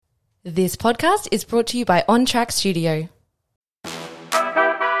This podcast is brought to you by On Track Studio.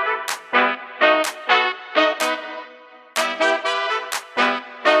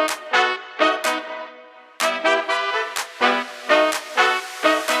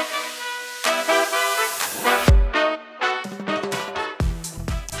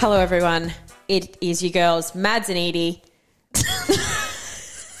 Hello everyone, it is your girls, Mads and Edie.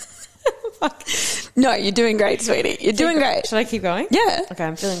 No, you're doing great, sweetie. You're doing great. Should I keep going? Yeah. Okay,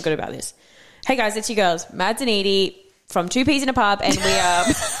 I'm feeling good about this. Hey guys, it's your girls, Mads and Edie from Two Peas in a Pub, and we are...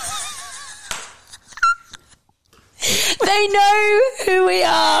 They know who we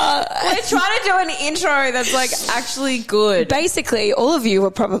are. We're trying to do an intro that's like actually good. Basically, all of you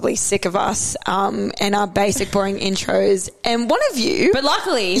are probably sick of us and our basic boring intros. And one of you... But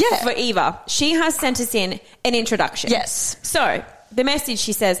luckily for Eva, she has sent us in an introduction. Yes. So, the message,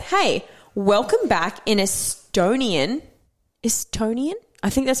 she says, hey, welcome back in Estonian, I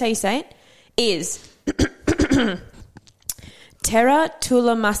think that's how you say it, is Terra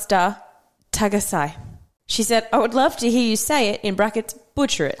tulemasta tagasai. She said, I would love to hear you say it, in brackets,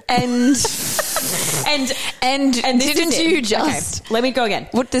 butcher it. And didn't you just... Okay, let me go again.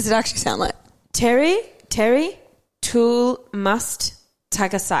 What does it actually sound like? Terry tulemast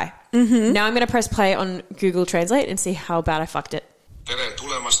tagasai. Mm-hmm. Now I'm going to press play on Google Translate and see how bad I fucked it. Tere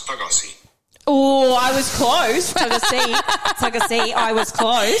tulemast tagasi. Oh, I was close. Tagasi, I was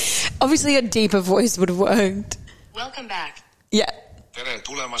close. Obviously, a deeper voice would have worked. Welcome back. Yeah. Tere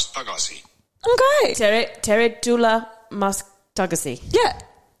tulemast tagasi. Okay. Tere tulemast tagasi. Yeah.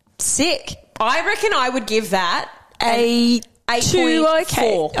 Sick. I reckon I would give that a 8.4.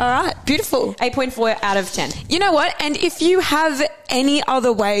 Okay. All right. Beautiful. 8.4 out of 10. You know what? And if you have any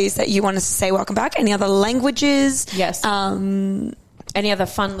other ways that you want us to say welcome back, any other languages. Yes. Any other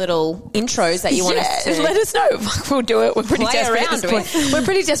fun little intros that you want us to... let us know. We'll do it. We're pretty play desperate around at this point. We're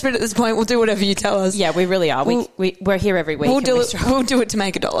pretty desperate at this point. We'll do whatever you tell us. Yeah, we really are. We're here every week. We'll do it to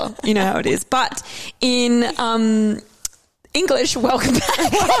make $1. You know how it is. But in English, welcome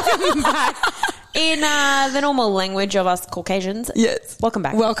back. Welcome back. In the normal language of us Caucasians. Yes. Welcome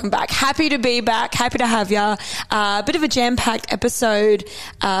back. Welcome back. Happy to be back. Happy to have you. Bit of a jam-packed episode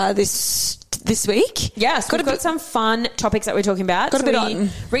this week. Yes, we've got some fun topics that we're talking about. Got a bit on.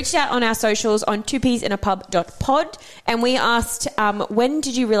 Reached out on our socials on twopeasinapub.pod and we asked, when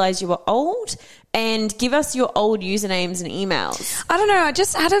did you realise you were old? And give us your old usernames and emails. I don't know. I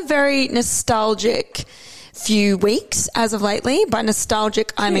just had a very nostalgic few weeks as of lately. By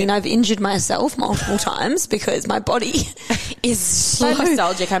nostalgic, I mean I've injured myself multiple times because my body is slow. By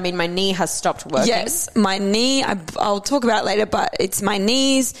nostalgic, I mean my knee has stopped working. Yes, my knee, I'll talk about it later, but it's my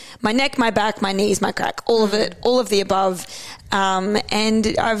knees, my neck, my back, my knees, my crack, all of it, all of the above.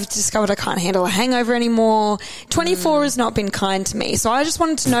 And I've discovered I can't handle a hangover anymore. 24 has not been kind to me. So I just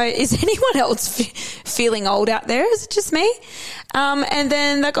wanted to know, is anyone else feeling old out there? Is it just me? And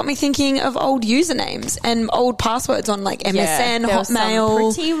then that got me thinking of old usernames and old passwords on like MSN,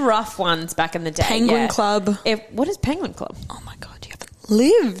 Hotmail. Some pretty rough ones back in the day. Penguin Club. What is Penguin Club? Oh my God, you haven't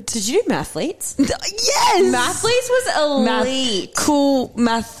lived. Did you do Mathletes? Yes. Mathletes was elite. Cool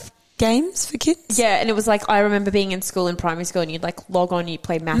math games for kids. Yeah, and it was like, I remember being in school, in primary school, and you'd like log on, you'd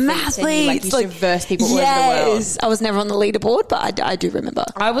play Mathletes and you used to verse people all over the world. I was never on the leaderboard, but I do remember.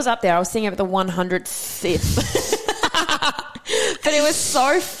 I was up there. I was sitting up at the 105th. But it was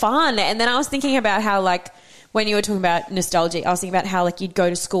so fun. And then I was thinking about how like, when you were talking about nostalgia, I was thinking about how like you'd go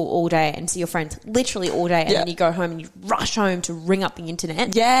to school all day and see your friends literally all day, and then you go home and you rush home to ring up the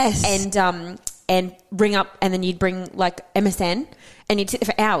internet. Yes. And ring up, and then you'd bring like MSN and you'd sit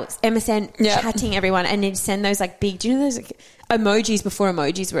for hours, MSN chatting everyone, and you'd send those like big, do you know those like emojis before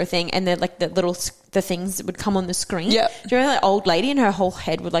emojis were a thing, and they're like the things that would come on the screen? Yeah. Do you remember that old lady and her whole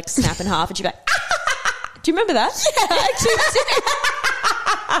head would like snap in half and she'd be like, do you remember that? Yeah, I actually do.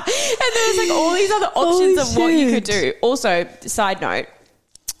 And there was like all these other options of what you could do. Also, side note,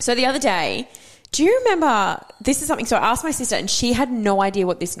 so the other day, do you remember, this is something, so I asked my sister and she had no idea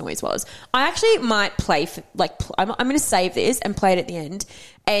what this noise was. I actually might play, I'm going to save this and play it at the end.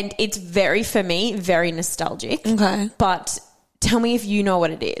 And it's very, for me, very nostalgic. Okay. But tell me if you know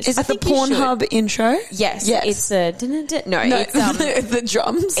what it is. Is it the Pornhub intro? Yes. It's a... No, it's... the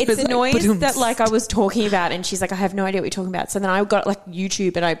drums. It's a like, noise that like I was talking about, and she's like, I have no idea what you're talking about. So then I got like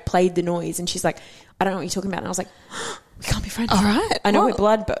YouTube and I played the noise, and she's like, I don't know what you're talking about. And I was like, we can't be friends. All right. I know we're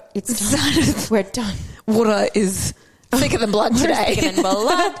blood, but it's done. We're done. Water is thicker than blood today. Thicker than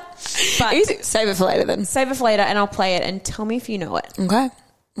blood. But easy. Save it for later then. Save it for later and I'll play it and tell me if you know it. Okay.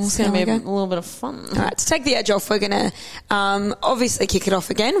 It's going to be a little bit of fun. All right, to take the edge off, we're going to obviously kick it off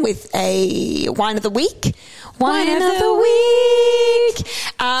again with a Wine of the Week. Wine of the Week.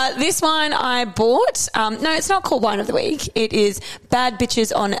 This one I bought. No, it's not called Wine of the Week. It is Bad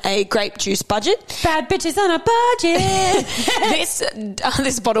Bitches on a Grape Juice Budget. Bad Bitches on a Budget.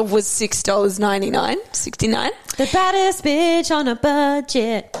 This bottle was $6.69. The baddest bitch on a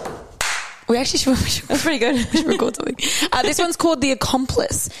budget. We actually should That's pretty good. we should record something. This one's called The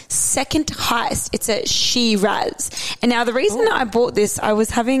Accomplice Second Heist. It's a Shiraz. And now the reason I bought this, I was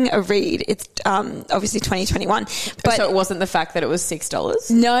having a read. It's obviously 2021. But So it wasn't the fact that it was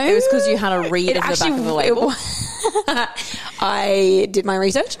 $6? No. It was because you had a read of the back of the label. I did my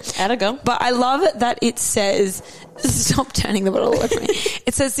research. Atta go. But I love that it says, stop turning the bottle away from me.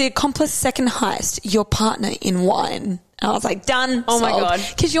 It says The Accomplice Second Heist, your partner in wine. And I was like, done. Oh my God.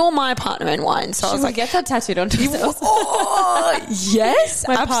 Because you're my partner in wine. So I was like, get that tattooed onto yourself. oh, yes,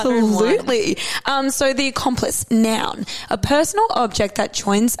 My partner in wine. absolutely. So the accomplice, noun, a person or object that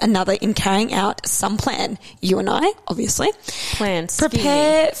joins another in carrying out some plan. You and I, obviously. Plan.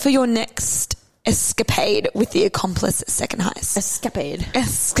 Prepare for your next escapade with the accomplice second heist. Escapade.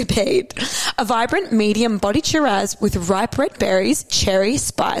 A vibrant, medium-bodied Shiraz with ripe red berries, cherry,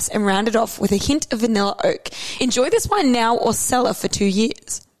 spice, and rounded off with a hint of vanilla oak. Enjoy this wine now or cellar for 2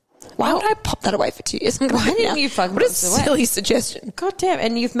 years. Why would I pop that away for 2 years? Why didn't you fucking What a pop it away? silly suggestion. God damn.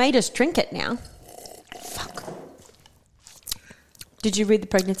 And you've made us drink it now. Fuck. Did you read the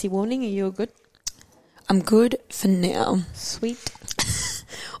pregnancy warning? Are you all good? I'm good for now. Sweet.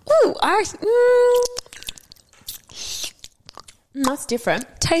 Ooh, That's different.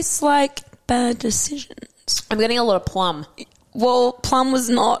 tastes like bad decisions. I'm getting a lot of plum. Well, plum was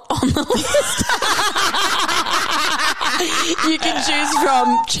not on the list. You can choose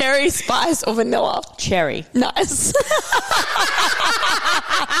from cherry, spice, or vanilla. Cherry. Nice.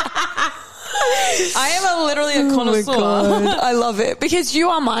 I am literally a connoisseur. I love it because you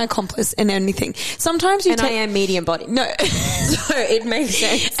are my accomplice in anything. Sometimes you And I am medium body. No. So it makes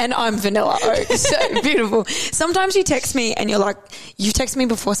sense. And I'm vanilla oak. So beautiful. Sometimes you text me and you're like, you text me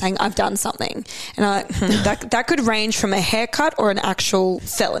before saying I've done something. And I'm like, that could range from a haircut or an actual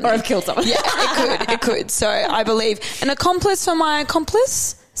felony. Or I've killed someone. Yeah, it could. So I believe an accomplice for my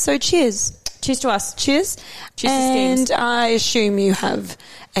accomplice. So cheers. Cheers to us. Cheers. Cheers to And Steams. I assume you have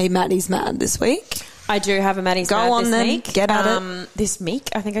a Maddie's Mad this week. I do have a Maddie's Go Mad on this then. week. Get at it. This meek,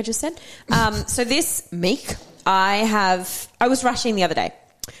 I think I just said. So this meek, I was rushing the other day.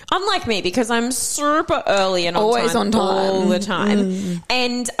 Unlike me, because I'm super early and Always on time. all the time.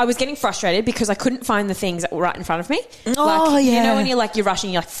 And I was getting frustrated because I couldn't find the things that were right in front of me. Oh, like, yeah. You know when you're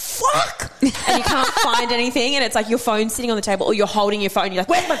rushing, you're like, fuck! And you can't find anything, and it's like your phone's sitting on the table, or you're holding your phone, and you're like,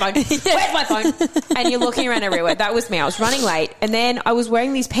 where's my phone? Where's my phone? And you're looking around everywhere. That was me. I was running late. And then I was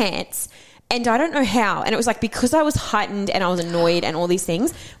wearing these pants, and I don't know how. And it was like, because I was heightened and I was annoyed and all these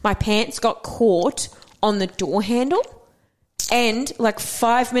things, my pants got caught on the door handle. And like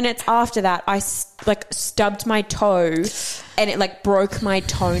 5 minutes after that, I stubbed my toe and it broke my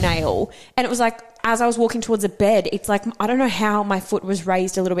toenail. And it was like, as I was walking towards the bed, it's like, I don't know how my foot was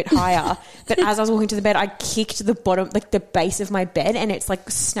raised a little bit higher, but as I was walking to the bed, I kicked the bottom, the base of my bed, and it's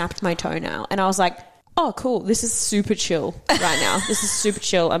snapped my toenail. And I was like, oh, cool. This is super chill right now. This is super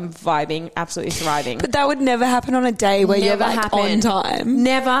chill. I'm vibing, absolutely thriving. But that would never happen on a day where you're on time.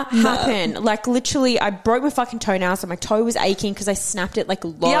 Never happen. Literally, I broke my fucking toenail, so my toe was aching because I snapped it low.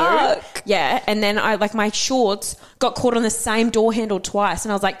 Yuck. Yeah, and then my shorts got caught on the same door handle twice,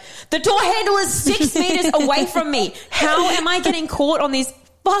 and I was like, the door handle is 6 meters away from me. How am I getting caught on this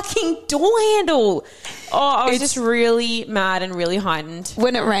fucking door handle? Oh, I was just really mad and really heightened.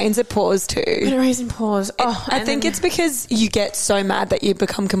 When it rains, it pours too. When it rains and pours. Oh, I think it's because you get so mad that you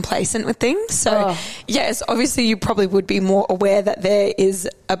become complacent with things. So, yes, obviously you probably would be more aware that there is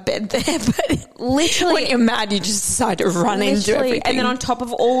a bed there, but literally when you're mad, you just decide to run into everything. And then on top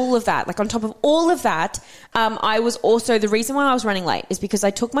of all of that, I was also, the reason why I was running late is because I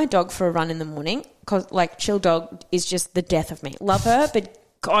took my dog for a run in the morning, because Chill Dog is just the death of me. Love her, but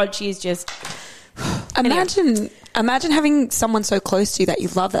God, she is just... Imagine having someone so close to you that you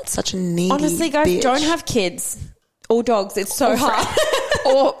love. That's such a needy Honestly, guys, bitch. don't have kids or dogs. It's so hard.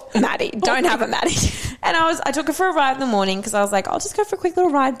 Or Maddie. Don't have a Maddie. And I took her for a ride in the morning because I was like, I'll just go for a quick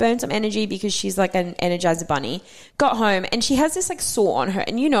little ride, burn some energy, because she's like an Energizer bunny. Got home and she has this sore on her.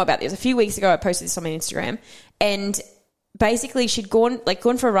 And you know about this. A few weeks ago, I posted this on my Instagram, and basically she'd gone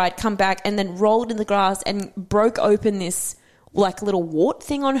for a ride, come back, and then rolled in the grass and broke open this little wart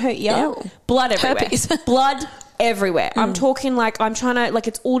thing on her ear. Ew. Blood everywhere. Herpes. Blood everywhere. I'm talking like I'm trying to, like,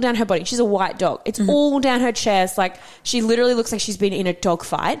 it's all down her body. She's a white dog. It's all down her chest. Like, she literally looks like she's been in a dog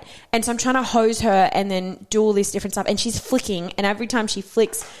fight. And so I'm trying to hose her and then do all this different stuff. And she's flicking. And every time she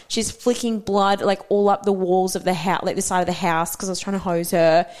flicks, she's flicking blood like all up the walls of the house, like the side of the house, because I was trying to hose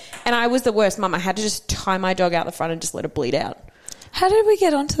her. And I was the worst mum. I had to just tie my dog out the front and just let her bleed out. How did we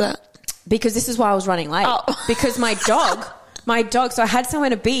get onto that? Because this is why I was running late. Because my dog, so I had somewhere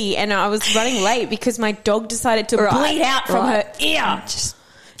to be and I was running late because my dog decided to bleed out from her ear.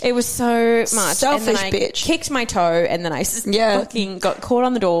 It was so much. Selfish and then I bitch. kicked my toe and then I fucking got caught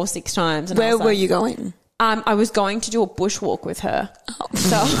on the door 6 times. And Where were you going? I was going to do a bushwalk with her.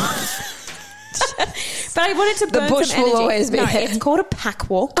 So, but I wanted to burn The bush some energy. will always be there. It's called a pack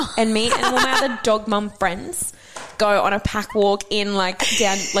walk, and me and all my other dog mum friends go on a pack walk in like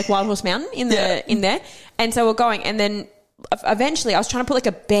down like Wild Horse Mountain in there, and so we're going, and then eventually I was trying to put like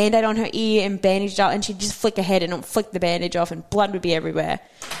a band-aid on her ear and bandage it up, and she'd just flick her head and it'd flick the bandage off, and blood would be everywhere.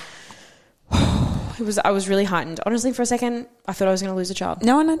 I was really heightened. Honestly, for a second, I thought I was going to lose a child.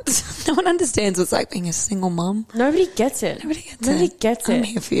 No one understands what's like being a single mum. Nobody gets it. Nobody gets it. I'm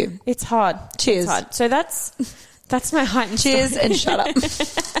here for you. It's hard. Cheers. It's hard. So that's my heightened Cheers story. and shut up.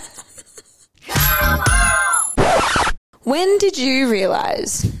 When did you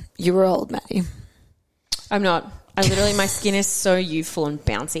realise you were old, Maddie? I'm not. My skin is so youthful and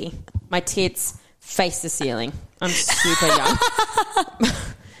bouncy. My tits face the ceiling. I'm super young.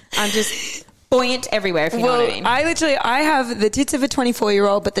 I'm just buoyant everywhere, if you know what I mean. I have the tits of a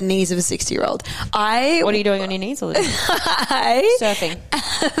 24-year-old, but the knees of a 60-year-old. What are you doing on your knees all the time? Surfing.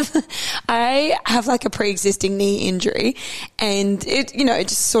 I have like a pre-existing knee injury, and it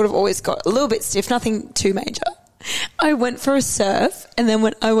just sort of always got a little bit stiff, nothing too major. I went for a surf, and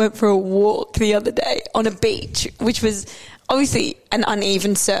then I went for a walk the other day on a beach, which was obviously an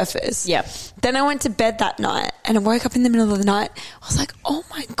uneven surface. Yep. Then I went to bed that night and I woke up in the middle of the night. I was like, oh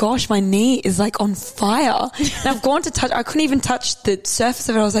my gosh, my knee is like on fire. And I've gone to touch, I couldn't even touch the surface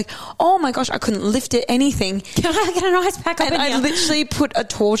of it. I was like, oh my gosh, I couldn't lift it, anything. Can I get an ice pack up and in I here? literally put a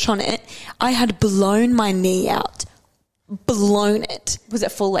torch on it. I had blown my knee out. Blown it. Was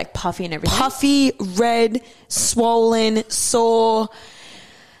it full like puffy and everything? Puffy, red, swollen, sore.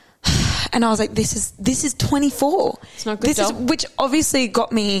 And I was like, this is 24. It's not good. Which obviously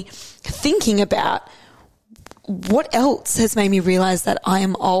got me thinking about what else has made me realize that I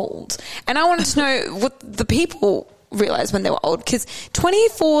am old. And I wanted to know what the people realized when they were old, because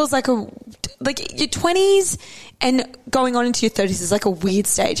 24 is like your 20s and going on into your 30s is like a weird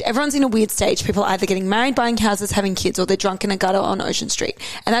stage. Everyone's in a weird stage. People are either getting married, buying houses, having kids, or they're drunk in a gutter on Ocean Street.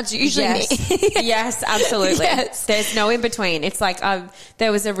 And that's usually me. Yes, absolutely. Yes. There's no in between. It's like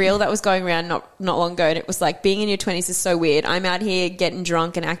there was a reel that was going around not long ago, and it was like, being in your 20s is so weird. I'm out here getting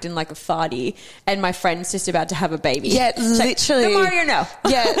drunk and acting like a farty, and my friend's just about to have a baby. Yeah, literally. The more you know.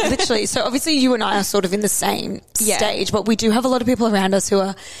 Yeah, literally. So obviously you and I are sort of in the same stage, but we do have a lot of people around us who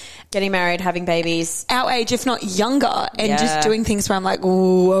are getting married, having babies. Our age, if not younger, and just doing things where I'm like,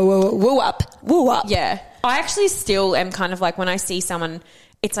 woo up. Yeah. I actually still am kind of like, when I see someone,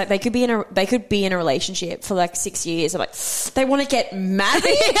 it's like they could be in a relationship for like 6 years. I'm like, they want to get married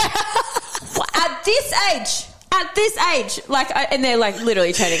at this age. Like, and they're like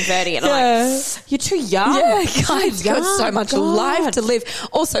literally turning 30, and I'm like, you're too young. Yeah, guys, got so much life to live.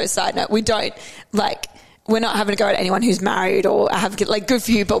 Also, side note, we're not having to go at anyone who's married or have like, good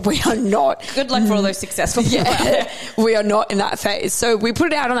for you, but we are not. Good luck for all those successful people out there. We are not in that phase. So we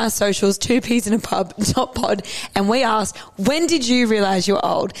put it out on our socials, 2 Ps in a pub, top pod, and we asked, when did you realise you're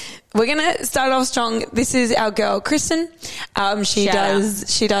old? We're going to start off strong. This is our girl, Kristen. She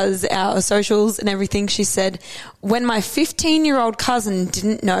does our socials and everything. She said, when my 15-year-old cousin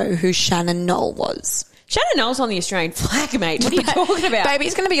didn't know who Shannon Knoll was. Shannon Knoll's on the Australian flag, mate. What are you talking about? Baby,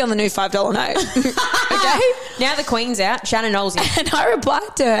 it's going to be on the new $5 note. Okay? Now the Queen's out, Shannon Knoll's in. And I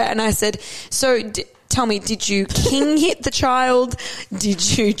replied to her and I said, so tell me, did you king hit the child?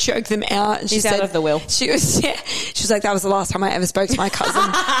 Did you choke them out? And she's out of the will. She was like, that was the last time I ever spoke to my cousin.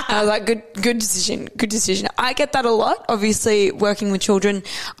 And I was like, good decision. I get that a lot. Obviously, working with children,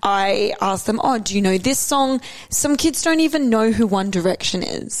 I ask them, oh, do you know this song? Some kids don't even know who One Direction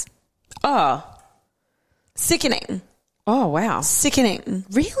is. Oh. Sickening. Oh, wow. Sickening.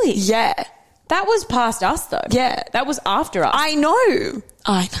 Really? Yeah. That was past us, though. Yeah. That was after us. I know.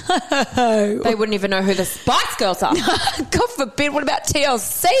 They wouldn't even know who the Spice Girls are. God forbid. What about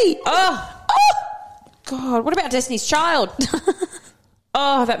TLC? Oh. God. What about Destiny's Child?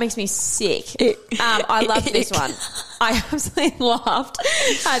 Oh, that makes me sick. I love this one. I absolutely laughed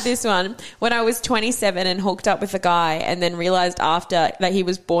at this one. When I was 27 and hooked up with a guy and then realised after that he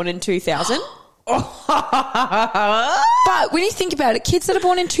was born in 2000. But when you think about it, kids that are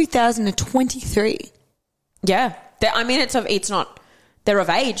born in 2000 are 23. Yeah. It's not, they're of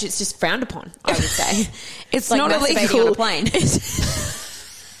age. It's just frowned upon, I would say. It's like not masturbating illegal. on a plane.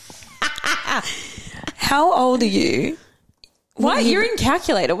 How old are you? Why? You're in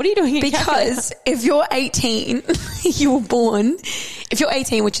calculator. What are you doing in calculator? Because if you're 18, you were born, if you're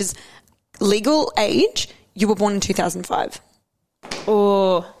 18, which is legal age, you were born in 2005.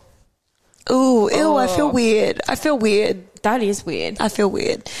 Oh. Ooh, ew, I feel weird. That is weird. I feel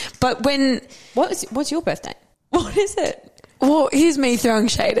weird. But What's your birthday? What is it? Well, here's me throwing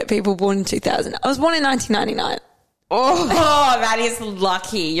shade at people born in 2000. I was born in 1999. Oh, that is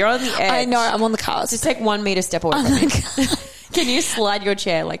lucky. You're on the edge. I know, I'm on the cusp. Just take 1 meter step away from me. Can you slide your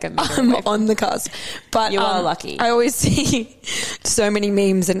chair like a meter I'm away from on the cusp. But You are lucky. I always see so many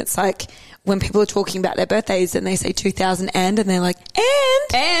memes and it's like when people are talking about their birthdays and they say 2000 and they're like,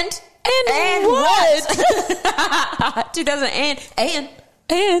 and what? 2000 and.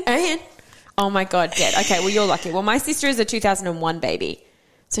 Oh my God, dead. Okay, well, you're lucky. Well, my sister is a 2001 baby.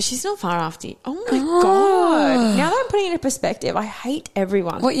 So she's not far after you. Oh my God. Now that I'm putting it into perspective, I hate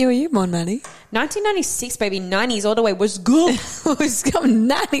everyone. What year were you born, Maddie? 1996, baby. 90s all the way. Was good. Let's go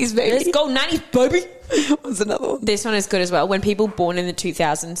 90s, baby. Let's go 90s, baby. What's another one? This one is good as well. When people born in the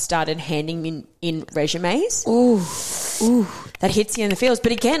 2000s started handing in resumes. Ooh. That hits you in the feels.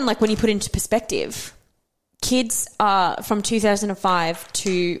 But again, like when you put it into perspective, kids are from 2005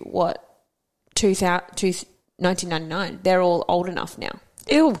 to what? 1999. They're all old enough now.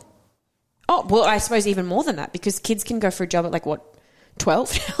 Ew. Oh, well, I suppose even more than that because kids can go for a job at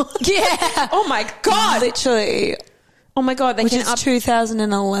 12 now? Yeah. Oh my God. Literally. Oh my God. They Which can is up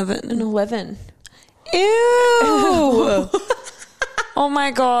 2011. 11. Ew. Oh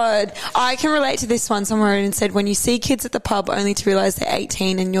my God. I can relate to this one. Someone wrote and said, when you see kids at the pub only to realise they're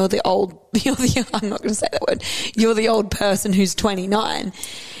 18 and I'm not going to say that word, you're the old person who's 29.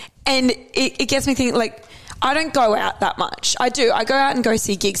 And it gets me thinking, I don't go out that much. I do. I go out and go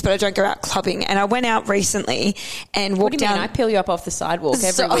see gigs, but I don't go out clubbing. And I went out recently and walked down. I peel you up off the sidewalk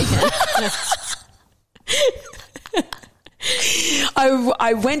every weekend.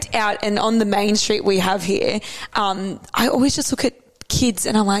 I went out and on the main street we have here, I always just look at kids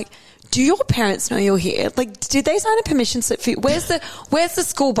and I'm like, do your parents know you're here? Did they sign a permission slip for you? Where's the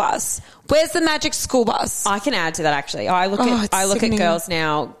school bus? Where's the magic school bus? I can add to that actually. I look at girls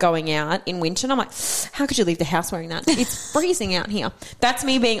now going out in winter and I'm like, how could you leave the house wearing that? It's freezing out here. That's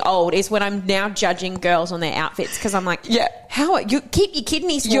me being old is when I'm now judging girls on their outfits because I'm like, yeah, how you keep your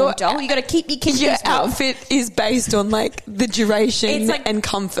kidneys warm, doll. You got to keep your kidneys warm. Your warm. outfit is based on the duration and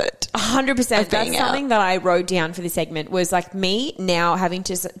comfort. 100%. That's something that I wrote down for this segment was me now having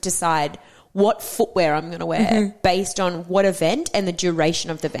to decide what footwear I'm going to wear based on what event and the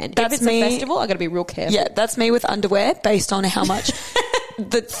duration of the event. If it's a festival, I've got to be real careful. Yeah, that's me with underwear based on how much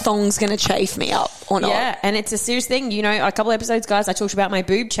the thong's going to chafe me up or not. Yeah, and it's a serious thing. A couple episodes, guys, I talked about my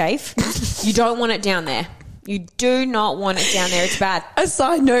boob chafe. You don't want it down there. You do not want it down there. It's bad. A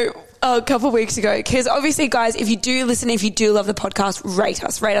side note, a couple of weeks ago, because obviously, guys, if you do listen, if you do love the podcast, rate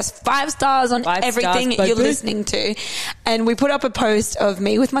us 5 stars on everything you're listening to. And we put up a post of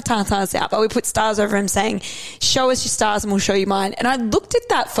me with my tartars out, but we put stars over him saying, show us your stars and we'll show you mine. And I looked at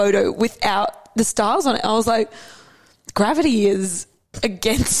that photo without the stars on it. I was like, gravity is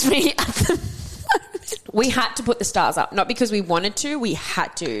against me at the moment. We had to put the stars up, not because we wanted to, we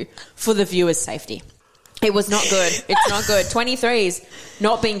had to for the viewers' safety. It was not good. It's not good. 23's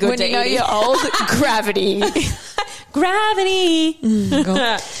not being good when to you know eating. you're old, gravity. Gravity.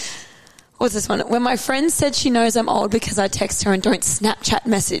 God. What's this one? When my friend said she knows I'm old because I text her and don't Snapchat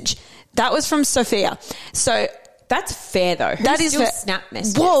message. That was from Sophia. So that's fair though. That is fair. Snap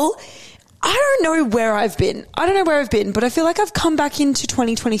messages? Well, I don't know where I've been. But I feel like I've come back into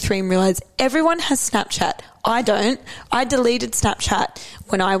 2023 and realised everyone has Snapchat. I don't. I deleted Snapchat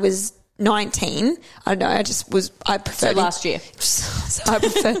when I was 19. I don't know. I preferred last year. So I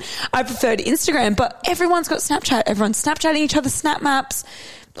preferred Instagram, but everyone's got Snapchat. Everyone's Snapchatting each other, snap maps,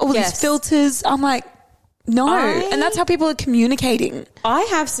 all these filters. I'm like, no. And that's how people are communicating. I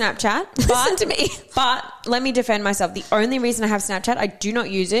have Snapchat. Listen to me. But let me defend myself. The only reason I have Snapchat, I do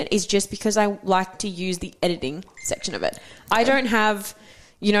not use it, is just because I like to use the editing section of it. I don't have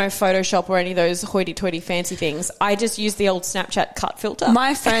Photoshop or any of those hoity-toity fancy things. I just use the old Snapchat cut filter.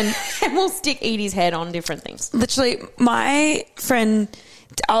 My friend... and we'll stick Edie's head on different things. Literally, my friend...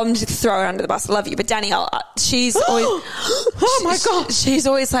 I'm just throw her under the bus. I love you. But Danielle, she's always... oh, my God. She's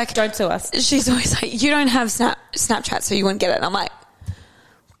always like... Don't sue us. She's always like, you don't have Snapchat, so you won't get it. And I'm like,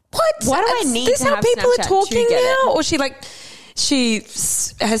 what? Why do I need to have Snapchat This how people are talking now? Or she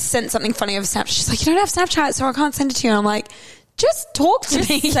has sent something funny over Snapchat. She's like, you don't have Snapchat, so I can't send it to you. And I'm like, just talk to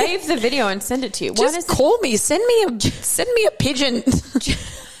me. Save the video and send it to you. Just call me. Send me a pigeon.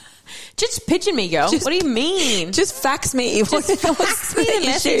 Just pigeon me, girl. What do you mean? Just fax me. Just fax me the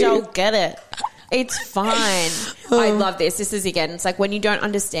message. I'll get it. It's fine. I love this. This is, again, it's like when you don't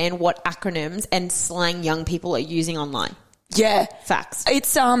understand what acronyms and slang young people are using online. Yeah. Facts.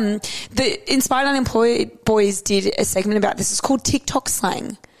 It's the Inspired Unemployed Boys did a segment about this. It's called TikTok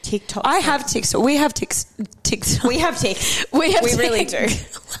slang. TikTok. I have TikTok. We have TikTok. We have tics. We really do.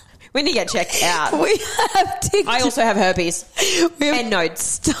 We need to get checked out. We have TikTok. I also have herpes and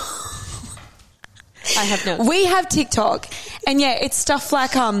nodes. I have nodes. We have TikTok, and yeah, it's stuff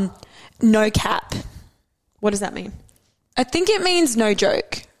like no cap. What does that mean? I think it means no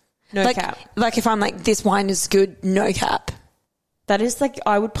joke. No cap. Like if I'm like, this wine is good, no cap. That is like,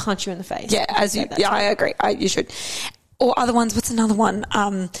 I would punch you in the face. Yeah, I agree. You should. Or other ones. What's another one?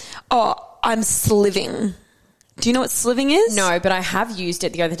 I'm sliving. Do you know what sliving is? No, but I have used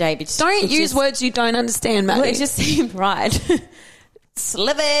it the other day. But don't use words you don't understand, Maddie. Well, it just seemed right.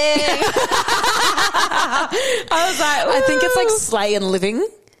 Sliving. I was like, ooh. I think it's like slay and living.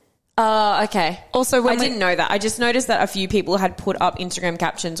 Oh, okay. Also, I didn't know that. I just noticed that a few people had put up Instagram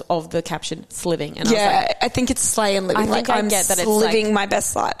captions of the caption sliving. And yeah, I was like, I think it's slay and living. I think I'm get that it's living like my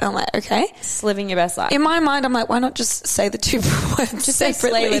best life. I'm like, okay. Sliving your best life. In my mind, I'm like, why not just say the two words Just say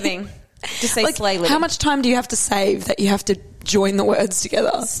separately? slay living. Just say like, slay living. How much time do you have to save that you have to join the words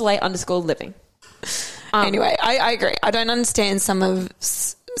together? Slay _ living. Anyway, I agree. I don't understand some of the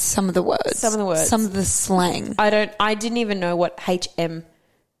words. Some of the words. Some of the slang. I didn't even know what HMU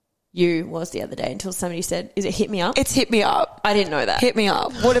was the other day until somebody said, is it hit me up? It's hit me up. I didn't know that. Hit me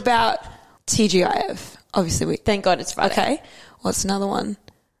up. What about TGIF? Obviously Thank God it's Friday. Okay. What's another one?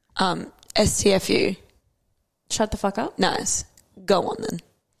 STFU. Shut the fuck up. Nice. Go on then.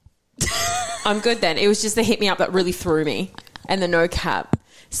 I'm good then. It was just the hit me up that really threw me and the no cap.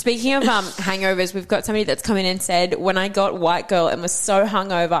 Speaking of hangovers, we've got somebody that's come in and said, when I got white girl and was so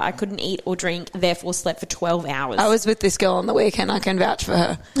hungover, I couldn't eat or drink, therefore slept for 12 hours. I was with this girl on the weekend. I can vouch for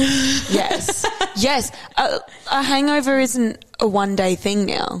her. Yes. Yes. A hangover isn't a one-day thing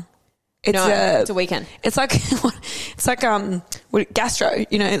now. It's a weekend. It's like gastro,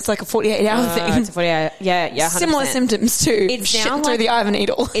 it's like a 48-hour thing. It's a 48-hour, yeah, 100%. Similar symptoms to shit through the eye of a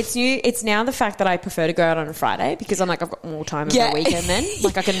needle. It's now the fact that I prefer to go out on a Friday because I'm like, I've got more time over the weekend then.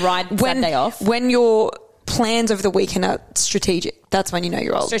 Like I can ride Saturday off. When your plans over the weekend are strategic, that's when you know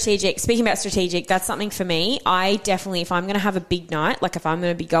you're old. Strategic. Speaking about strategic, that's something for me. I definitely, if I'm going to have a big night, like if I'm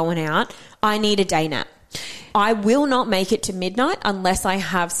going to be going out, I need a day nap. I will not make it to midnight unless I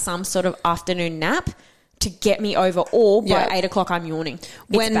have some sort of afternoon nap to get me over, or by 8 o'clock I'm yawning.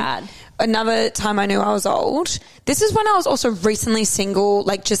 It's bad. Another time I knew I was old, this is when I was also recently single,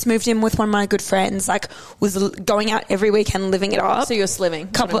 like just moved in with one of my good friends, like was going out every weekend living it up. So you're sliving.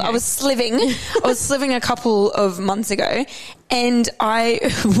 I was sliving. I was sliving a couple of months ago, and I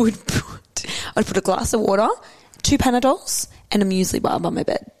would put a glass of water, 2 Panadols and a muesli bar by my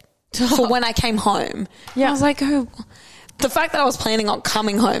bed. For when I came home. Yeah. I was like, the fact that I was planning on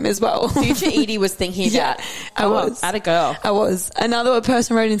coming home as well. Future Edie was thinking that. I was. At a girl. I was. Another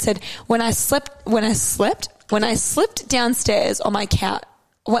person wrote and said, when I slipped downstairs on my couch.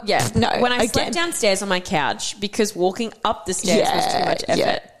 When I slept downstairs on my couch because walking up the stairs was too much effort.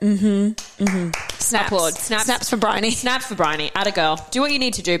 Yeah. Mm-hmm. Mm-hmm. Snaps. Applaud. Snaps for Bryony. Snaps for Bryony. Atta girl. Do what you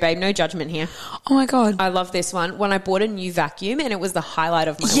need to do, babe. No judgment here. Oh my God. I love this one. When I bought a new vacuum and it was the highlight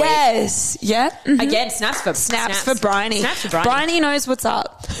of my week. Yes. Yeah. Mm-hmm. Again, snaps for Bryony. Snaps for Bryony. Bryony knows what's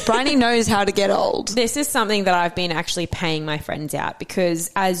up. Bryony knows how to get old. This is something that I've been actually paying my friends out because,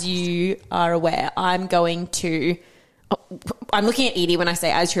 as you are aware, I'm looking at Edie when I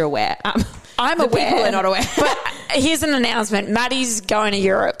say, as you're aware. I'm aware. People are not aware. But here's an announcement. Maddie's going to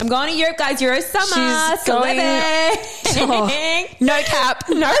Europe. I'm going to Europe, guys. Euro summer. She's going. No cap.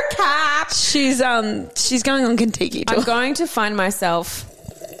 No cap. She's going on Kentucky tour. I'm going to find myself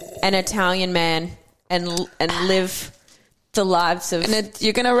an Italian man and live the lives of...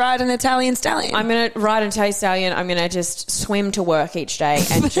 You're going to ride an Italian stallion. I'm going to ride an Italian stallion. I'm going to just swim to work each day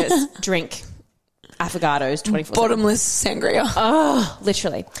and just drink affogatos 24/7. Bottomless sangria. Oh,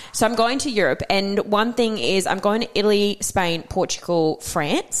 literally. So I'm going to Europe, and one thing is I'm going to Italy, Spain, Portugal,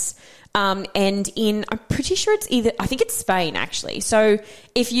 France. I'm pretty sure I think it's Spain actually. So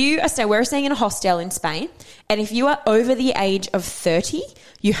if you are we're staying in a hostel in Spain, And if you are over the age of 30,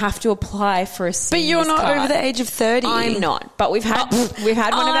 you have to apply for a But you're not card. over the age of 30. I'm not. But we've had one of our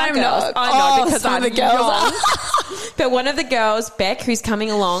I'm girls. not. I'm not because some I'm of the girls young. are. But one of the girls, Beck, who's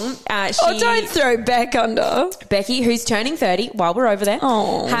coming along, Don't throw Beck under. Becky, who's turning 30 while we're over there,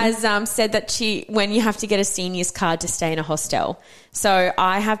 Oh. has said that when you have to get a seniors card to stay in a hostel. So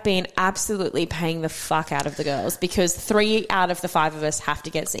I have been absolutely paying the fuck out of the girls because 3 out of the 5 of us have to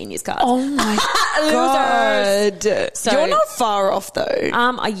get seniors cards. Oh my God. So- You're not far off though.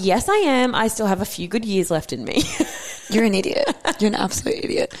 Yes, I am. I still have a few good years left in me. You're an idiot. You're an absolute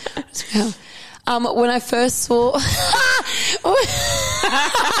idiot. When I first saw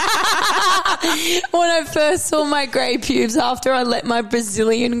my grey pubes after I let my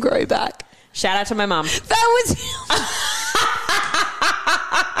Brazilian grow back. Shout out to my mum. That was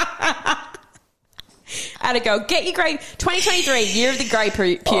Had to go. Get your grey. 2023, year of the grey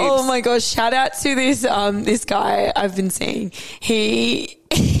pubes. Oh my gosh! Shout out to this guy I've been seeing.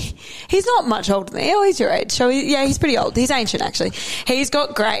 He's not much older than me. Oh, he's your age. So he's pretty old. He's ancient actually. He's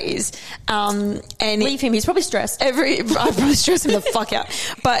got greys. And leave him. He's probably stressed. I probably stress him the fuck out.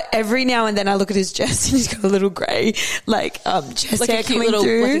 But every now and then I look at his chest and he's got a little grey chest hair coming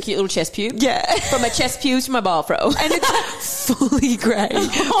through. Like a cute little chest pube. Yeah. From my chest pubes to my ball fro. And it's fully grey,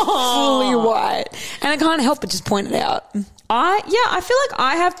 fully white. And I can't help but just point it out. I feel like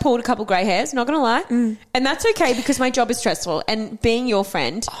I have pulled a couple grey hairs, not going to lie. And that's okay because my job is stressful and being your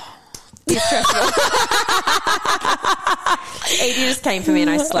friend is stressful. Edie just came for me and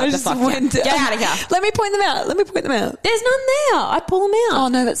I slapped the fuck out. Get out of here. Let me point them out. There's none there. I pull them out. Oh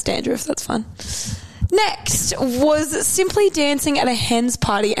no, that's dandruff. That's fun. Next was simply dancing at a hen's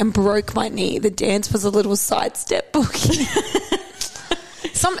party and broke my knee. The dance was a little sidestep boogie.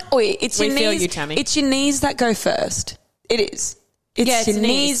 It's your We feel knees. you, Tammy. It's your knees that go first. It is. It's your your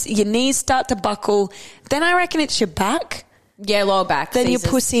knees. Your knees start to buckle. Then I reckon it's your back. Yeah, lower back. Then Caesars.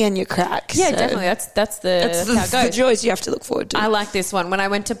 your pussy and your crack. Yeah, So definitely. That's how it the goes. joys you have to look forward to. I like this one. When I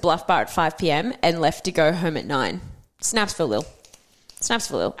went to Bluff Bar at 5 p.m. and left to go home at 9. Snaps for Lil.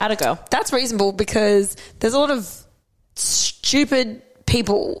 Atta girl. That's reasonable because there's a lot of stupid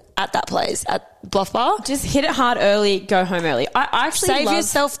people at that place, at Bluff Bar. Just hit it hard early, go home early. I actually Save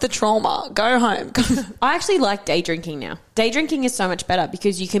yourself the trauma. Go home. I actually like day drinking now. Day drinking is so much better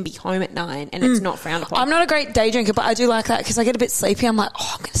because you can be home at 9 and it's not frowned upon. I'm not a great day drinker, but I do like that because I get a bit sleepy. I'm like,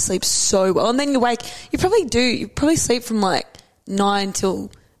 I'm going to sleep so well. And then you wake, you probably sleep from like 9 till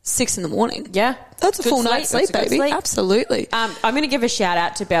 6 in the morning. Yeah. That's a Good full night's sleep, That's a good baby. sleep. Absolutely. I'm going to give a shout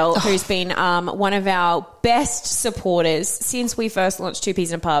out to Belle, who's been one of our best supporters since we first launched Two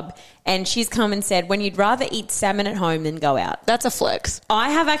Peas in a Pub. And she's come and said, when you'd rather eat salmon at home than go out. That's a flex. I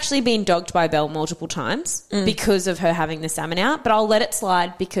have actually been dogged by Belle multiple times because of her having the salmon out, but I'll let it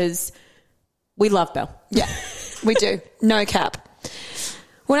slide because we love Belle. Yeah, we do. No cap.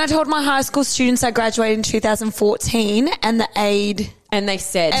 When I told my high school students I graduated in 2014 and the aide... And they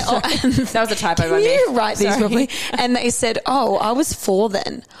said, that was a typo by Can me. you write these Sorry. properly? And they said, I was 4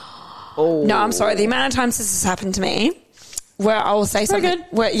 then. Oh. No, I'm sorry. The amount of times this has happened to me where I will say Very something.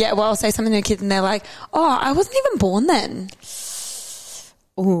 good. I'll say something to a kid and they're like, I wasn't even born then.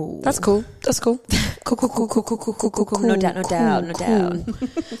 Ooh. That's cool. Cool. No doubt.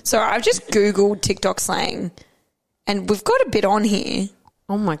 So I've just Googled TikTok slang and we've got a bit on here.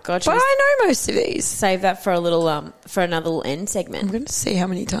 Oh my God. But I know most of these. Save that for a little, for another little end segment. I'm going to see how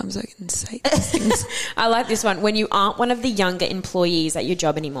many times I can say these things. I like this one. When you aren't one of the younger employees at your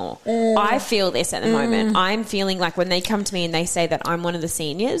job anymore. I feel this at the moment. I'm feeling like when they come to me and they say that I'm one of the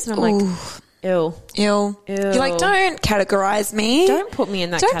seniors and I'm like, ew. You're like, don't categorize me. Don't put me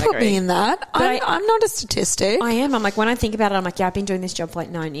in that Don't category. put me in that. I'm not a statistic. I am. I'm like, when I think about it, I'm like, yeah, I've been doing this job for like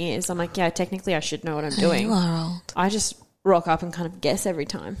 9 years. I'm like, yeah, technically I should know what I'm doing. You are old. I just rock up and kind of guess every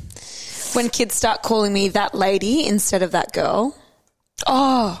time. When kids start calling me that lady instead of that girl.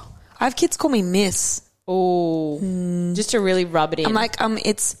 I have kids call me Miss. Oh, just to really rub it in. I'm like,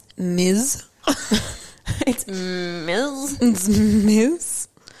 it's Ms. It's Ms. It's Ms.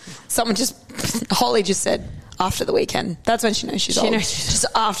 Holly just said after the weekend. That's when she knows she's old. Just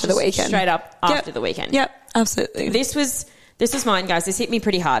after the weekend. Straight up after the weekend. Yep, absolutely. This was mine, guys. This hit me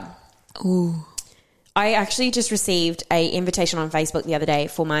pretty hard. Ooh. I actually just received a invitation on Facebook the other day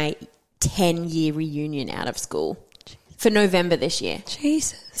for my 10-year reunion out of school for November this year.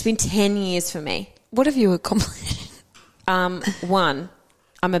 Jesus. It's been 10 years for me. What have you accomplished? 1,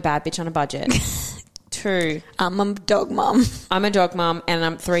 I'm a bad bitch on a budget. 2, I'm a dog mum. I'm a dog mum, and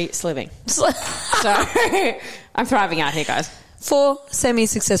I'm 3, sliving. So I'm thriving out here, guys. 4,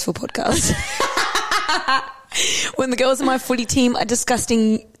 semi-successful podcast. When the girls in my footy team are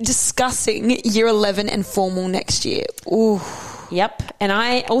discussing year 11 and formal next year. Ooh. Yep. And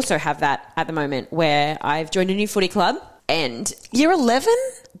I also have that at the moment where I've joined a new footy club and Year 11?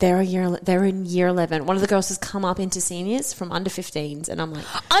 they're in year 11. One of the girls has come up into seniors from under 15s and I'm like,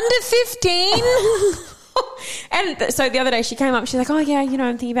 Under 15? and so the other day she came up, she's like, oh yeah,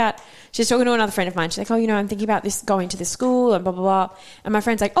 I'm thinking about, she's talking to another friend of mine. She's like, oh, I'm thinking about this, going to this school and blah, blah, blah. And my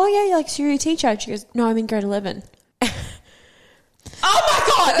friend's like, oh yeah, you're like, so you're a teacher. And she goes, no, I'm in grade 11. Oh my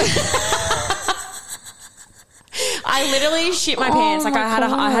God. I literally shit my pants. Like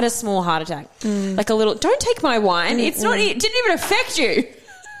I had a small heart attack. Like a little, don't take my wine. It didn't even affect you.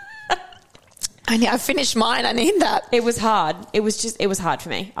 I finished mine. I need that. It was hard. It was hard for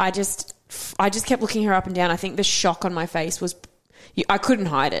me. I just kept looking her up and down. I think the shock on my face was, I couldn't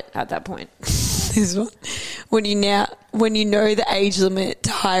hide it at that point. This is when you know the age limit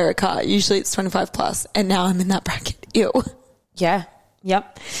to hire a car, usually it's 25 plus, and now I'm in that bracket. Ew. Yeah.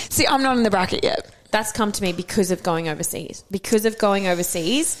 Yep. See, I'm not in the bracket yet. That's come to me because of going overseas.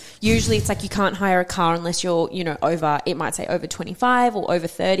 Usually it's like you can't hire a car unless you're, over, it might say over 25 or over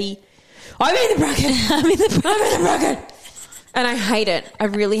 30. I'm in the bracket. I'm in the bracket. And I hate it. I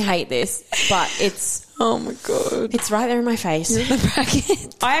really hate this, but it's... Oh my God. It's right there in my face. You're in the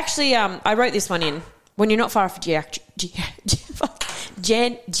bracket. I actually, I wrote this one in. When you're not far off geriatric...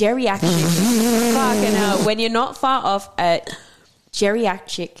 Fucking hell. When you're not far off a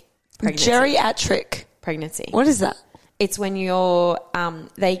geriatric pregnancy. Geriatric Pregnancy. What is that? It's when you're,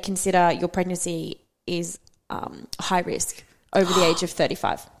 they consider your pregnancy is high risk over the age of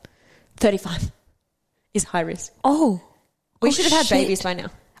 35. 35 is high risk. Oh. We should have had shit. babies by now.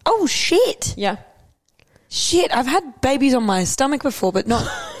 Oh, shit. Yeah. Shit, I've had babies on my stomach before, but not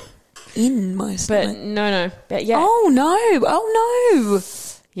in my stomach. But no. But yeah. Oh, no.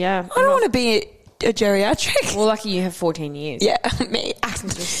 Yeah. I don't want to be a geriatric. Well, lucky you have 14 years. Yeah, me.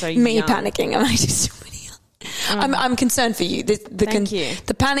 So Me young. panicking. Am I just so many? I'm concerned for you. Thank you.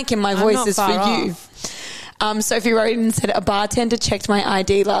 The panic in my voice not is for far you. Sophie wrote in and said, a bartender checked my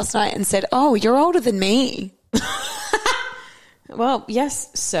ID last night and said, oh, you're older than me. Well,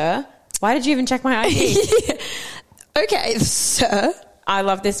 yes, sir. Why did you even check my ID? Okay, sir. I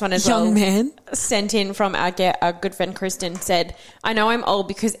love this one as well. Young man. Sent in from our good friend Kristen, said, I know I'm old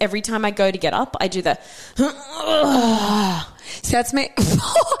because every time I go to get up, I do the... See, that's me.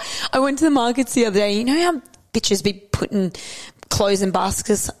 I went to the markets the other day. You know how bitches be putting clothes in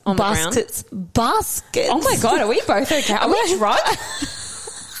baskets? On the ground? Baskets. Oh my God, are we both okay? Are we drunk?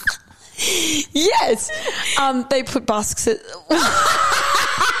 Yes. They put baskets...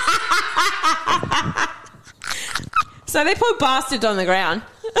 So they put bastards on the ground.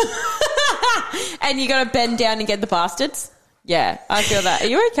 And you got to bend down and get the bastards? Yeah, I feel that. Are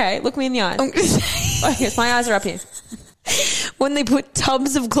you okay? Look me in the eyes. Oh, yes, my eyes are up here. When they put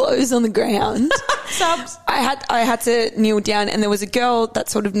tubs of clothes on the ground, Subs. I had to kneel down, and there was a girl that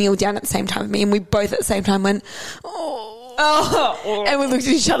sort of kneeled down at the same time as me, and we both at the same time went, oh. And we looked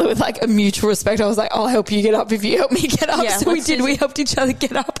at each other with like a mutual respect. I was like, I'll help you get up if you help me get up. Yeah, so we did. We helped each other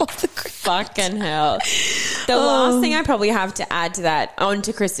get up off the ground. Fucking hell. The last thing I probably have to add to that,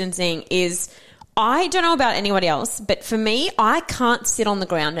 onto Kristen's thing, is I don't know about anybody else, but for me, I can't sit on the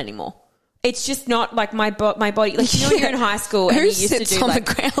ground anymore. It's just not like my body. Like, when you're in high school and Who you used to sits do on like,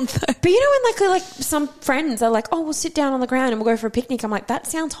 the ground though? but you know when like some friends are like, oh, we'll sit down on the ground and we'll go for a picnic. I'm like, that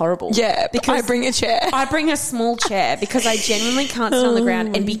sounds horrible. Yeah, because I bring a chair. I bring a small chair because I genuinely can't sit on the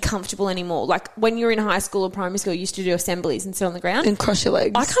ground and be comfortable anymore. Like when you're in high school or primary school, you used to do assemblies and sit on the ground and cross your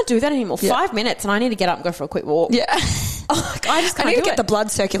legs. I can't do that anymore. Yeah. 5 minutes and I need to get up and go for a quick walk. Yeah. I just can't I need to do get it. the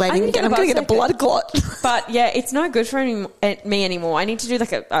blood circulating again. I'm going to get a blood clot. But yeah, it's no good for me anymore. I need to do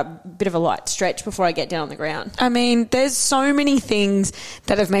like a bit of a light stretch before I get down on the ground. I mean, there's so many things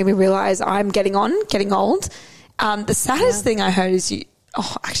that have made me realise I'm getting old. The saddest thing I heard is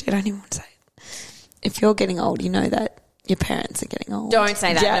actually, I don't even want to say it. If you're getting old, you know that your parents are getting old. Don't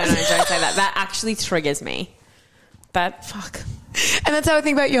say that. Yeah. No, don't say that. That actually triggers me. But fuck. And that's how I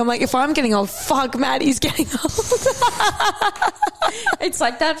think about you. I'm like, if I'm getting old, fuck, Maddie's getting old. It's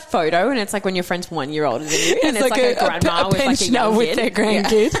like that photo, and it's like when your friend's 1 year older than you, and it's like a a grandma with like a pensioner young with kid. their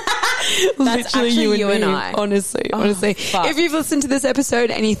grandkid. That's Literally actually you and me, I. honestly. Fuck. If you've listened to this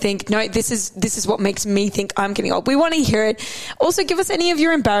episode and you think, no, this is what makes me think I'm getting old, we want to hear it. Also, give us any of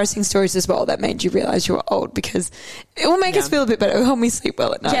your embarrassing stories as well that made you realise you were old, because it will make us feel a bit better. It will help me sleep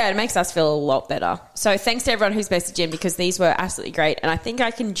well at night. Yeah, it makes us feel a lot better. So thanks to everyone who's messaged in, because these were absolutely great, and I think I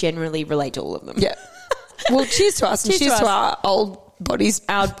can generally relate to all of them. Yeah. Well, cheers to us, and cheers to our old bodies.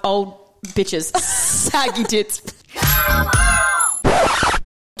 Our old bitches. Saggy tits.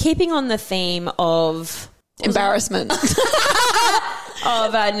 Keeping on the theme of Embarrassment.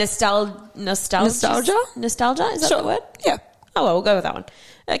 Of nostalgia? Nostalgia? Nostalgia? Is that the word? Yeah. Oh, well, we'll go with that one.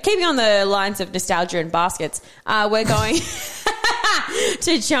 Keeping on the lines of nostalgia and baskets, we're going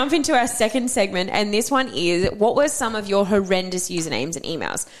to jump into our second segment, and this one is, what were some of your horrendous usernames and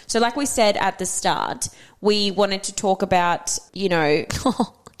emails? So like we said at the start, we wanted to talk about, you know...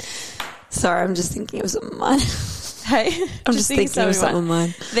 Sorry, I'm just thinking of something of mine. Hey, I'm just thinking of something of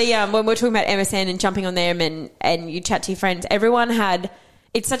mine. When we're talking about MSN and jumping on them and you chat to your friends, everyone had...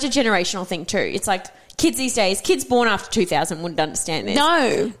 It's such a generational thing too. It's like kids these days, kids born after 2000 wouldn't understand this.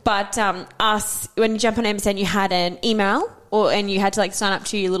 No. But us, when you jump on MSN, you had an email and you had to like sign up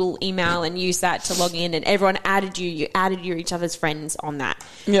to your little email and use that to log in, and everyone added you. You added each other's friends on that.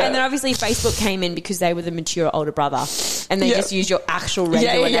 Yeah. And then obviously Facebook came in because they were the mature older brother and they just used your actual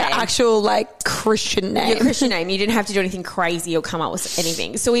regular name. Actual like Christian name. Your Christian name. You didn't have to do anything crazy or come up with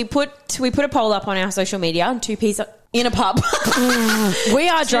anything. So we put a poll up on our social media on 2Ps in a pub. We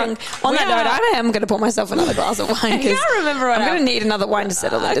are drunk. On that note, I am going to pour myself another glass of wine. I can't remember what I'm going to need another wine to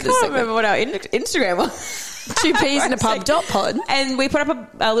settle into this segment. I can't remember what our Instagram was. 2Ps in a pub.pod. And we put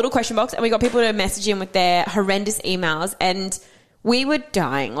up a little question box and we got people to message in with their horrendous emails, and we were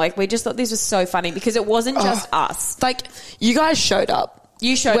dying. Like, we just thought this was so funny because it wasn't just us. Like, you guys showed up.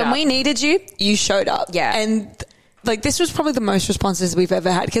 You showed up. When we needed you, you showed up. Yeah. And like, this was probably the most responses we've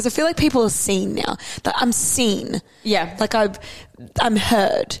ever had, because I feel like people are seen now. That I'm seen. Yeah. Like I'm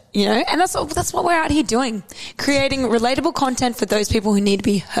heard, you know? And that's what we're out here doing. Creating relatable content for those people who need to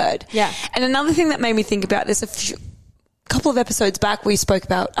be heard. Yeah. And another thing that made me think about this, a couple of episodes back, we spoke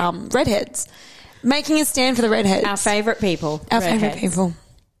about redheads. Making a stand for the redheads. Our favourite people. Our favourite people.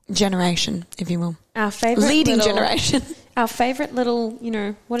 Generation, if you will. Our favourite leading generation. Our favourite little, you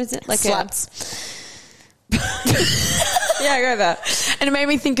know, what is it? Like sluts. Yeah, I go with that. And it made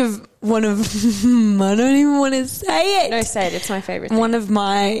me think of one of, I don't even want to say it. No, say it. It's my favourite thing. One of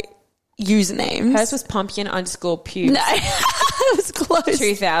my usernames. Hers was pumpkin_pubes. No, it was close.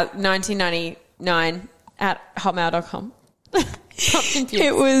 1999 at hotmail.com. Pumpkin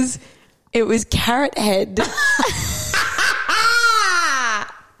pubes. It was carrot head.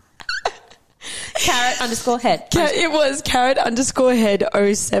 Carrot_head. It was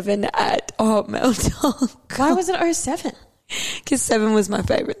carrot_head 07 at hotmail.com. Why was it 07? Because 7 was my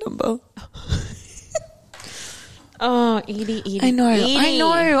favourite number. Oh, Edie. I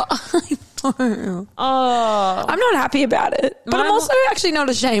know. Oh. I'm not happy about it. But I'm also actually not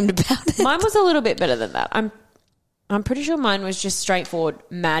ashamed about it. Mine was a little bit better than that. I'm pretty sure mine was just straightforward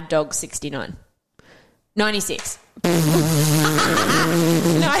Mad Dog 69. 96.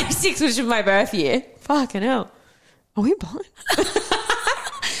 96 was my birth year. Fucking hell. Are we blind?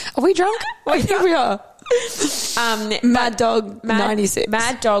 Are we drunk? I think we are. Mad Dog 96.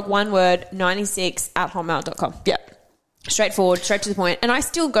 Mad Dog, one word, 96 at hotmail.com. Yep. Straightforward, straight to the point. And I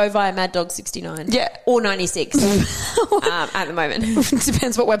still go via Mad Dog 69. Yeah. Or 96 at the moment.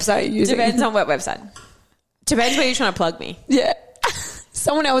 Depends what website you're using. Depends on what website. Depends where you're trying to plug me. Yeah.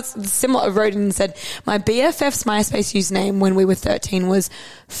 Someone else similar wrote in and said, my BFF's MySpace username when we were 13 was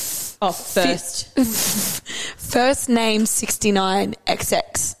first name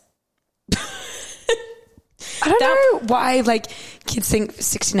 69XX. I don't know why, like, kids think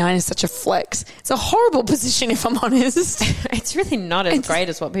 69 is such a flex. It's a horrible position, if I'm honest. It's really not as great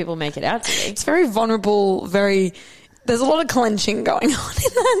as what people make it out to be. It's very vulnerable, there's a lot of clenching going on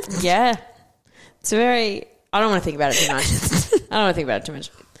in that. Yeah. It's very... I don't want to think about it too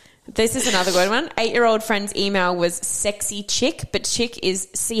much. This is another good one. 8-year-old friend's email was sexy chick, but chick is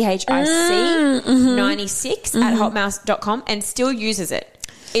CHIC 96 at hotmail.com and still uses it.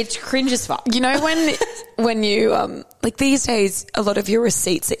 It's cringe as fuck. You know when you, like these days, a lot of your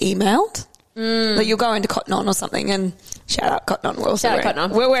receipts are emailed? Like you'll go into Cotton On or something and shout out Cotton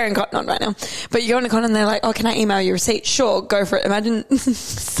On. We're wearing Cotton On right now. But you go into Cotton On and they're like, oh, can I email your receipt? Sure, go for it. Imagine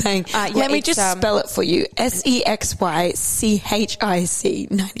saying, let me just spell it for you. SEXYCHIC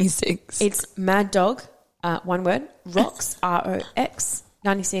 96. It's Mad Dog, one word, rocks, ROX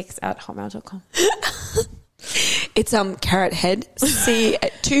 96 at hotmail.com. It's carrot head, C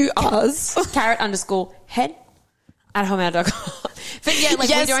 2 R's. Carrot_head at hotmail.com. But yeah, like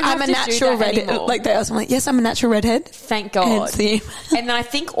yes, we don't I'm have a to natural do that redhead. anymore. Like they asked me, like, yes, I'm a natural redhead. Thank God. And then I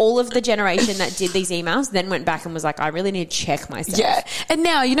think all of the generation that did these emails then went back and was like, I really need to check myself. Yeah. And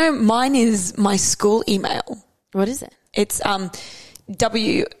now, you know, mine is my school email. What is it? It's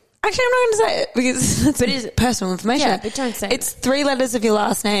W. Actually, I'm not going to say it because it's personal information. Yeah, but don't say it. It's 3 letters of your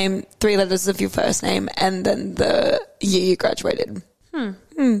last name, 3 letters of your first name, and then the year you graduated. I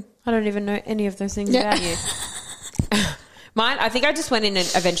don't even know any of those things about you. Mine, I think I just went in and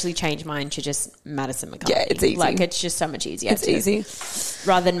eventually changed mine to just Madison McCarthy. Yeah, it's easy. Like, it's just so much easier. It's easy.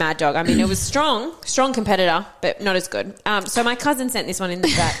 Rather than Mad Dog. I mean, it was strong competitor, but not as good. So my cousin sent this one in the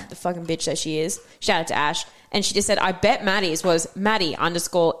fucking bitch that she is. Shout out to Ash. And she just said, I bet Maddie's was Maddie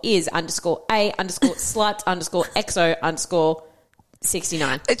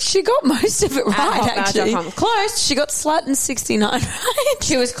 _is_a_XO_69. She got most of it right, actually. Close. She got slut and 69 right.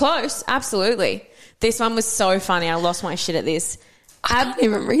 She was close. Absolutely. This one was so funny. I lost my shit at this. I can't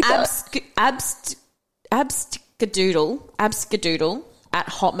even read that. Abscadoodle at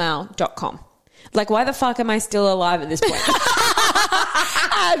hotmail.com. Like, why the fuck am I still alive at this point?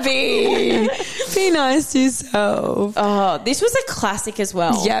 Abby, be nice to yourself. Oh, this was a classic as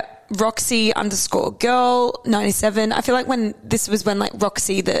well. Yep. Roxy_girl 97. I feel like when like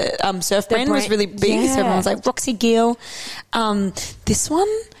Roxy, the surf brand was really big. Yeah. So everyone was like Roxy Gill. This one,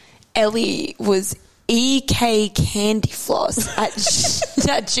 Ellie was EK Candy Floss at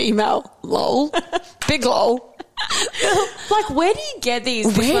Gmail. Lol. Big lol. Like, where do you get these?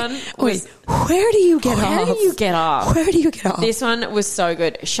 Where do you get off? This one was so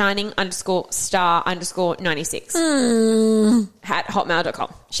good. Shining_star_96 at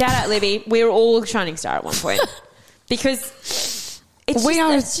hotmail.com. Shout out, Libby. We were all Shining Star at one point because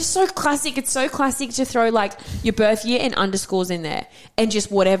it's just so classic. It's so classic to throw like your birth year and underscores in there and just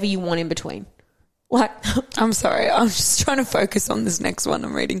whatever you want in between. Like, I'm sorry. I'm just trying to focus on this next one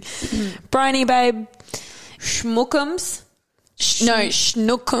I'm reading. Bryony, babe. Schmookums.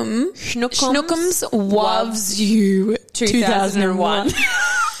 Schnookums woves you 2001.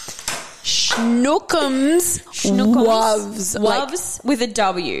 Schnookums woves. Woves with a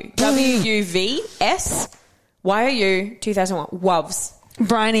W. WUVS. YOU 2001. Woves.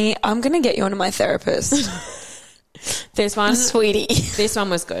 Bryony, I'm going to get you onto my therapist. This one. Sweetie. This one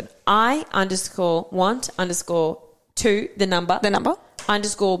was good. I_want_2, the number.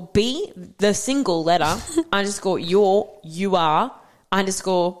 _B, the single letter, _you are,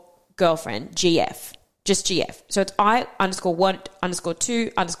 _girlfriend, GF. Just GF. So it's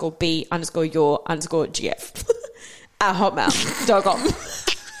I_want_2, _B, _your, _GF. at hotmail.com.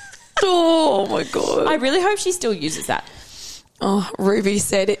 Oh, my God. I really hope she still uses that. Oh, Ruby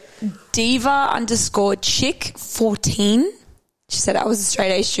said diva_chick 14. She said I was a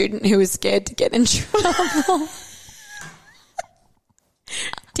straight A student who was scared to get in trouble.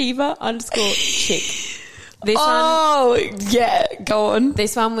 Diva_chick. This yeah, go on.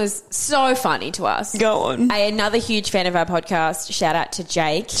 This one was so funny to us. Go on. Another huge fan of our podcast. Shout out to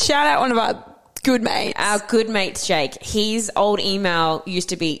Jake. Shout out one of our good mates. Our good mates, Jake. His old email used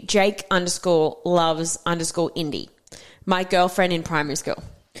to be Jake_loves_indie. My girlfriend in primary school.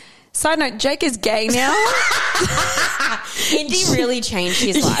 Side note, Jake is gay now. Indy really changed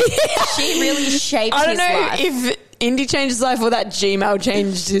his life. She really shaped his life. I don't know if Indy changed his life or that Gmail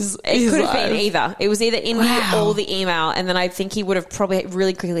changed his life. It could have been either. It was either Indy or the email, and then I think he would have probably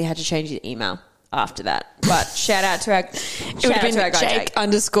really quickly had to change his email after that. But shout out to our guy Jake.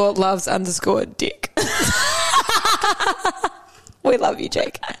 _loves_dick. We love you,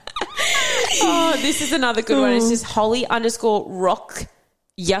 Jake. Oh, this is another good one. It's just Holly_rock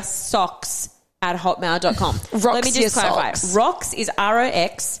your socks at hotmail.com. Let me just clarify. Socks. Rocks is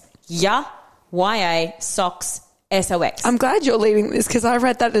ROX, ya, YA, socks, SOX. I'm glad you're leading this because I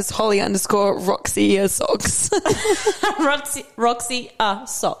read that as Holly_Roxy socks. Roxy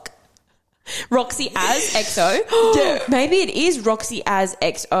sock. Roxy as XO. Yeah. Maybe it is Roxy as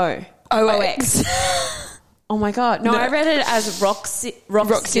XO. OX. Oh my God. No, I read it as Roxy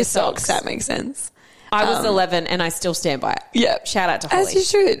socks. That makes sense. I was 11 and I still stand by it. Yeah. Shout out to Holly.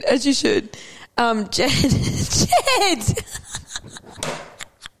 As you should.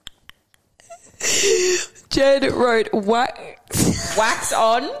 Jed wrote wax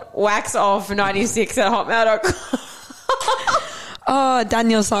on, wax off 96 at hotmail.com. Oh,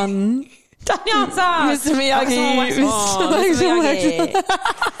 Daniel-san. Mr. Miyagi.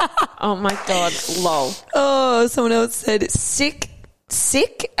 Oh my God. Lol. Oh, someone else said sick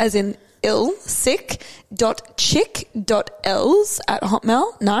as in ill, sick.chick.els at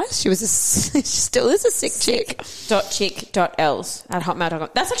Hotmail. Nice. She still is a sick chick. Chick.els at hotmail.com.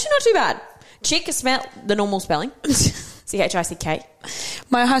 That's actually not too bad. Chick is the normal spelling. CHICK.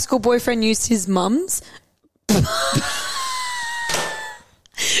 My high school boyfriend used his mum's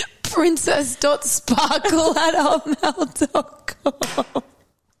princess.sparkle at hotmail.com.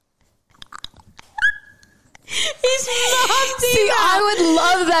 His mum. See, I would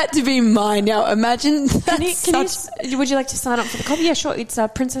love that to be mine now. Imagine would you like to sign up for the copy? Yeah, sure. It's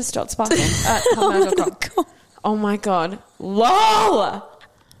princess.sparkle at hotmail.com. Oh my God. LOL.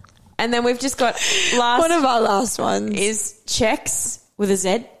 And then we've just got One of our last ones is checks with a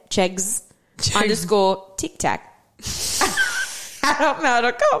Z, chegs _ tic tac at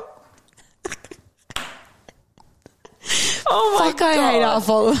hotmail.com. Oh my Fuck, I hate our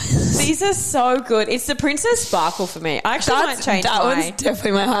followers. These are so good. It's the Princess Sparkle for me. I actually might change that my... one's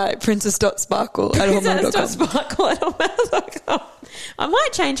definitely my highlight. Princess.sparkle at hotmail.com. Princess.sparkle at hotmail.com. I might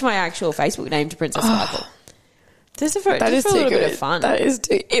change my actual Facebook name to Princess Sparkle. Just for a little bit of fun. That is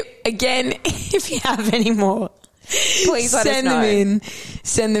too... Again, if you have any more... Please let us know.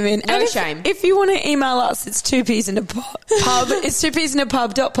 Send them in. No and shame. If you want to email us, it's 2peas in a pub. It's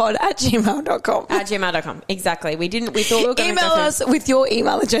 2peasinapub.pod@gmail.com. At gmail.com. Exactly. We thought we were going to Email us with your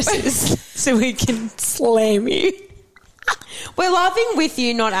email addresses so we can slam you. We're laughing with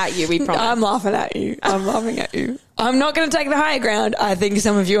you, not at you, we promise. I'm laughing at you. I'm laughing at you. I'm not going to take the higher ground. I think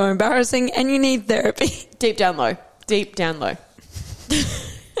some of you are embarrassing and you need therapy. Deep down low. Deep down low.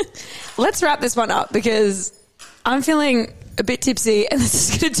 Let's wrap this one up because I'm feeling a bit tipsy and this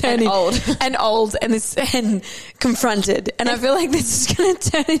is going to turn old and confronted. And I feel like this is going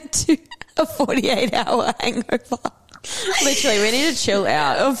to turn into a 48-hour hangover. Literally, we need to chill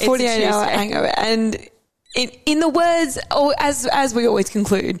out. A 48-hour hangover. And in the words, as we always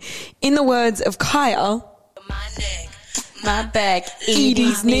conclude, in the words of Kaya, my back,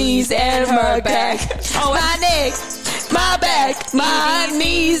 Edie's knees and my back. Oh, my neck, my back, my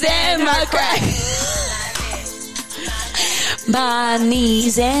knees and my crack. My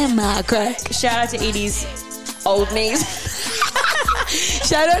knees and my crack. Shout out to Edie's old knees.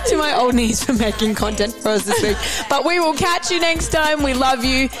 Shout out to my old knees for making content for us this week. But we will catch you next time. We love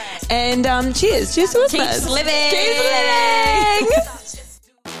you. And cheers. Cheers to us. Keep living. Keep living.